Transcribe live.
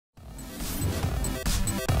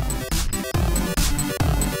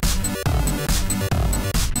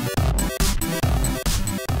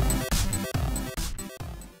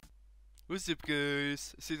What's up,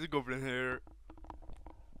 guys? See the goblin here.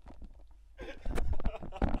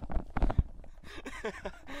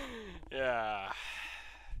 Yeah.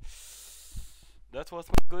 That was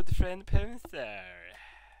my good friend Panzer.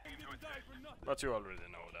 But you already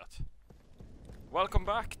know that. Welcome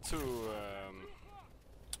back to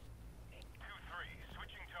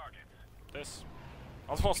this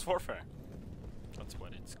Advanced Warfare. That's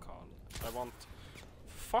what it's called. I want,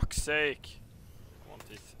 for fuck's sake, I want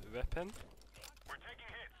this weapon. We're taking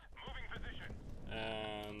hits. Moving position.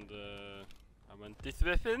 And I want this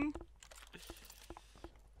weapon.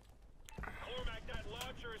 Cormac, that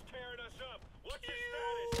launcher is tearing us up. What's your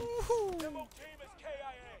status? Demo team is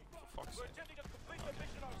KIA. For fuck's We're sake. attempting to complete the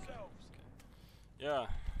mission ourselves. Yeah,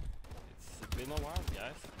 it's been a while,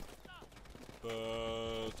 guys.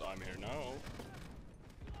 But I'm here now.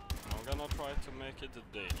 I'm gonna try to make it a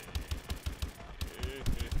daily.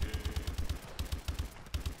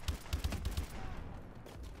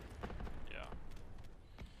 Yeah.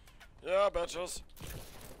 Yeah, bitches.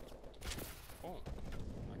 Oh,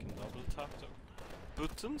 I can double tap the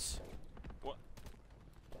buttons. What?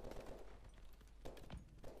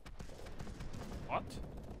 What?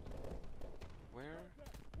 Where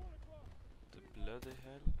the bloody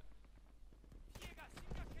hell?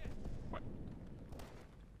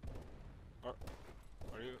 What?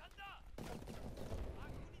 Are you?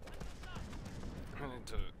 I need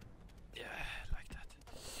to. Yeah, like that.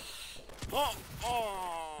 Oh!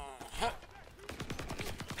 Oh! Ha.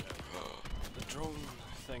 The drone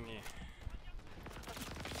thingy.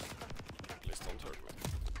 Please don't hurt me.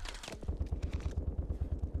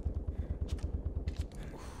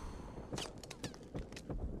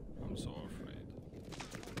 I'm so afraid.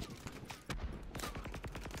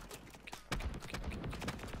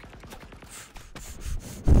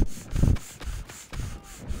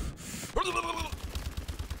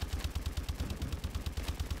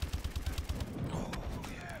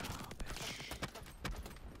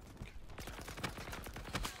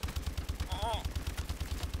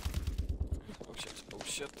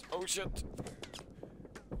 Oh shit.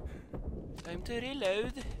 Time to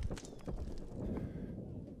reload.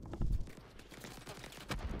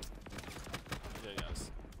 Okay,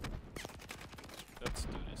 guys. Let's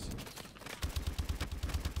do this.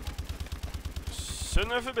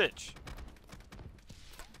 Son of a bitch.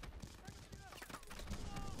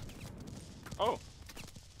 Oh.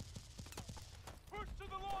 Push to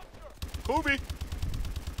the launcher. Kobe.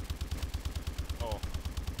 Oh.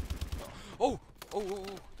 Oh. Oh,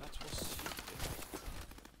 that was stupid.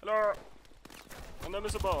 Hello! My name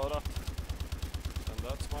is Abara. And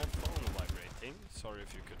that's my phone vibrating. Sorry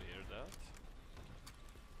if you could hear that.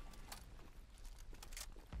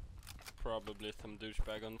 Probably some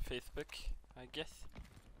douchebag on Facebook, I guess.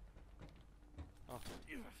 Oh.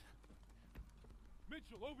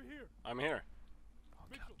 Mitchell, over here. I'm here. Oh,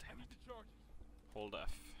 Mitchell, god I damn need it. the charges. Hold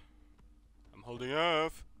F. I'm holding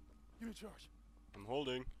F. Give me a charge. I'm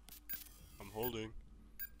holding. I'm holding.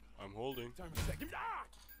 I'm holding. Time a second. Ah!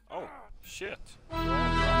 Oh, shit.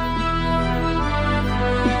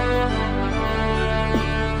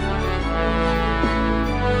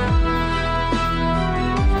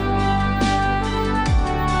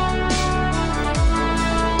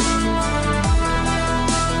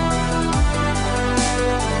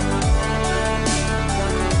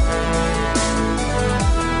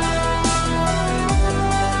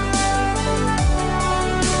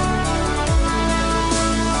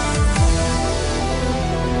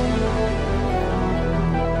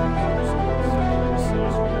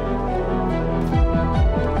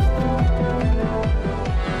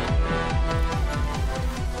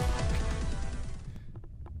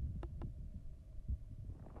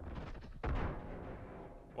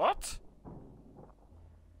 What?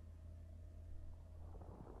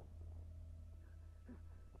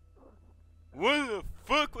 What the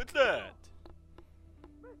fuck was that?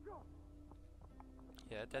 Mitchell!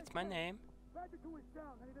 Yeah, that's my name. Badger 2 is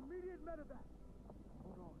down. I need immediate medevac.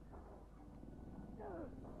 Hold on.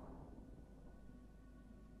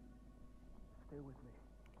 Stay with me.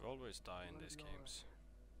 We always die in these games.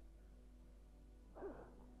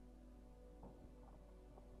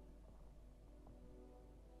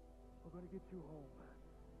 We're gonna get you home.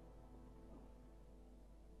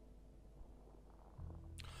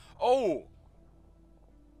 Oh!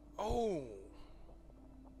 Oh!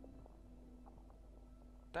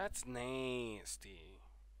 That's nasty.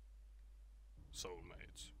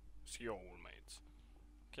 Soulmates. Soulmates.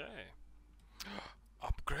 Okay.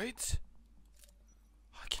 Upgrades?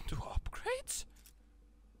 I can do upgrades?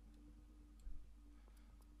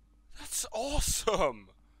 That's awesome!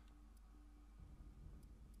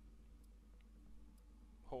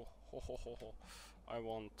 Ho ho ho ho. I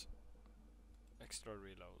want extra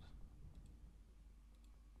reload.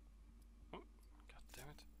 Oh, god damn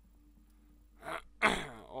it.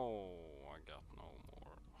 Oh, I got no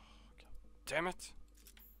more. God damn it.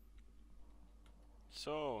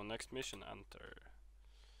 So, next mission, enter.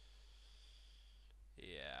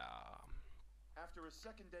 Yeah. After a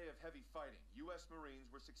second day of heavy fighting, U.S. Marines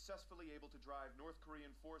were successfully able to drive North Korean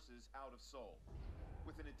forces out of Seoul.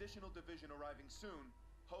 With an additional division arriving soon,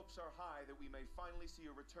 hopes are high that we may finally see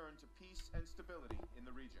a return to peace and stability in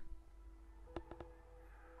the region.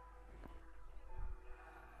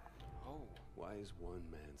 Oh, Why is one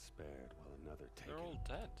man spared while another taken? they're all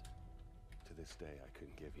dead. To this day, I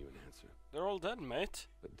couldn't give you an answer. They're all dead, mate.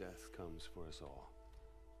 But death comes for us all.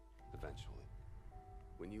 Eventually.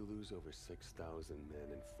 When you lose over 6,000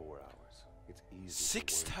 men in 4 hours, it's easy for one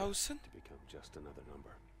 6,000? death to become just another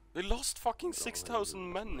number. They lost fucking But all I 6,000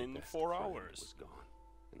 knew was men my in best 4 friend hours. was gone,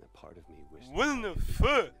 and that part of me wished What the I could be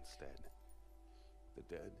fuck? gone instead. The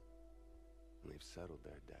dead, and they've settled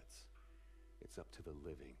their debts. It's up to the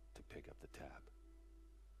living to pick up the tab.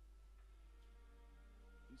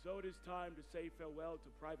 And so it is time to say farewell to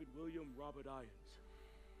Private William Robert Irons,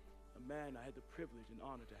 a man I had the privilege and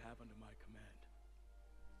honor to have under my command.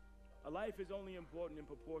 A life is only important in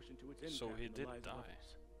proportion to its impact So he on the did lives of die. others.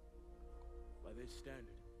 By this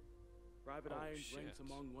standard, Private Oh, Irons ranks shit.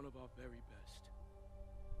 among one of our very best.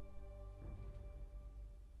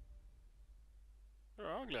 You're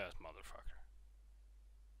ugly ass motherfucker.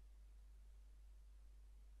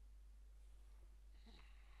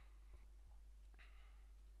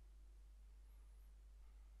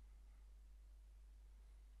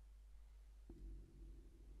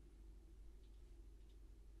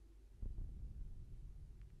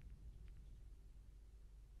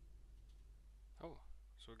 Oh,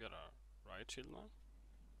 so we got a riot shield now?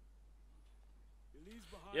 He leaves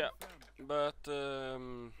behind Yeah, family, but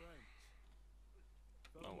friends,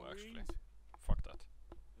 fellow no, actually, Marines, fuck that.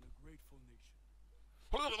 and a grateful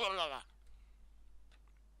nation.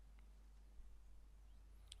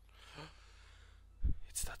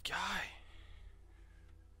 It's that guy.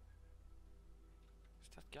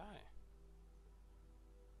 It's that guy.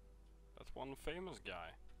 That one famous guy.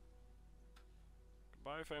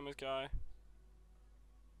 Goodbye, famous guy.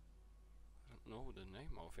 I don't know the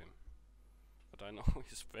name of him, but I know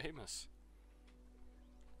he's famous.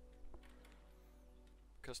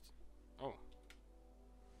 Because, oh.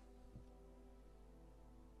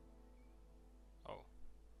 Oh,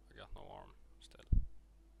 I got no arm still.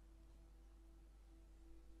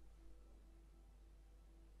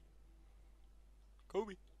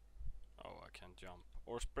 Kobe. Oh, I can't jump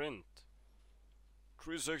or sprint.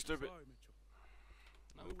 360. Sorry, Mitchell.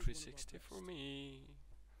 No It was one of our 360 for best. me.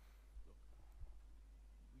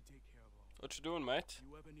 We take care of all. What you doing, mate?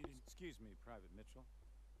 You ever need any... Excuse me, Private Mitchell.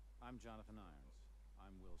 I'm Jonathan Irons.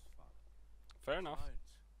 I'm Will's father. Fair enough. Irons,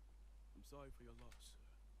 I'm sorry for your loss, sir.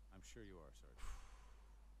 I'm sure you are, Sergeant.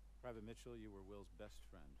 Private Mitchell, you were Will's best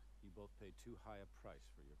friend. You both paid too high a price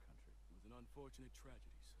for your country. It was an unfortunate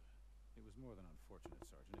tragedy, sir. It was more than unfortunate,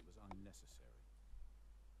 Sergeant. It was unnecessary.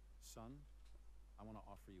 Son, I want to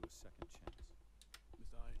offer you a second chance.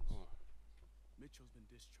 Mr. Irons, Oh. Mitchell's been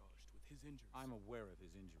discharged with his injuries. I'm aware of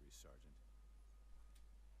his injuries, Sergeant.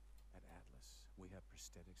 At Atlas, we have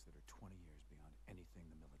prosthetics that are 20 years beyond anything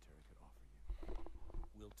the military could offer you.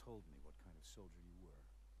 Will told me what kind of soldier you were.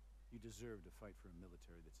 You deserve to fight for a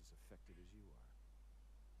military that's as effective as you are.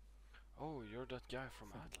 Oh, you're that guy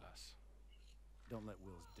from Atlas. Don't let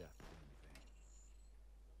Will's death be in vain.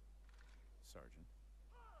 Sergeant.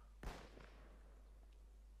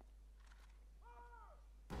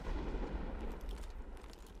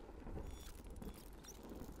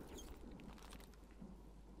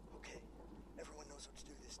 Okay, everyone knows what to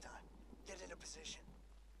do this time. Get into position.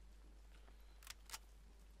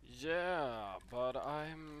 Yeah, but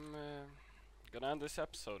I'm gonna end this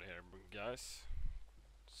episode here, guys.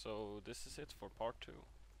 So this is it for part 2.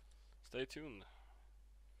 Stay tuned.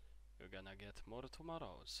 You're gonna get more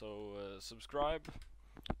tomorrow. So subscribe,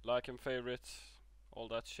 like and favorite, all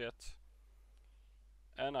that shit.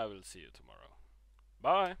 And I will see you tomorrow.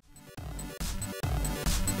 Bye!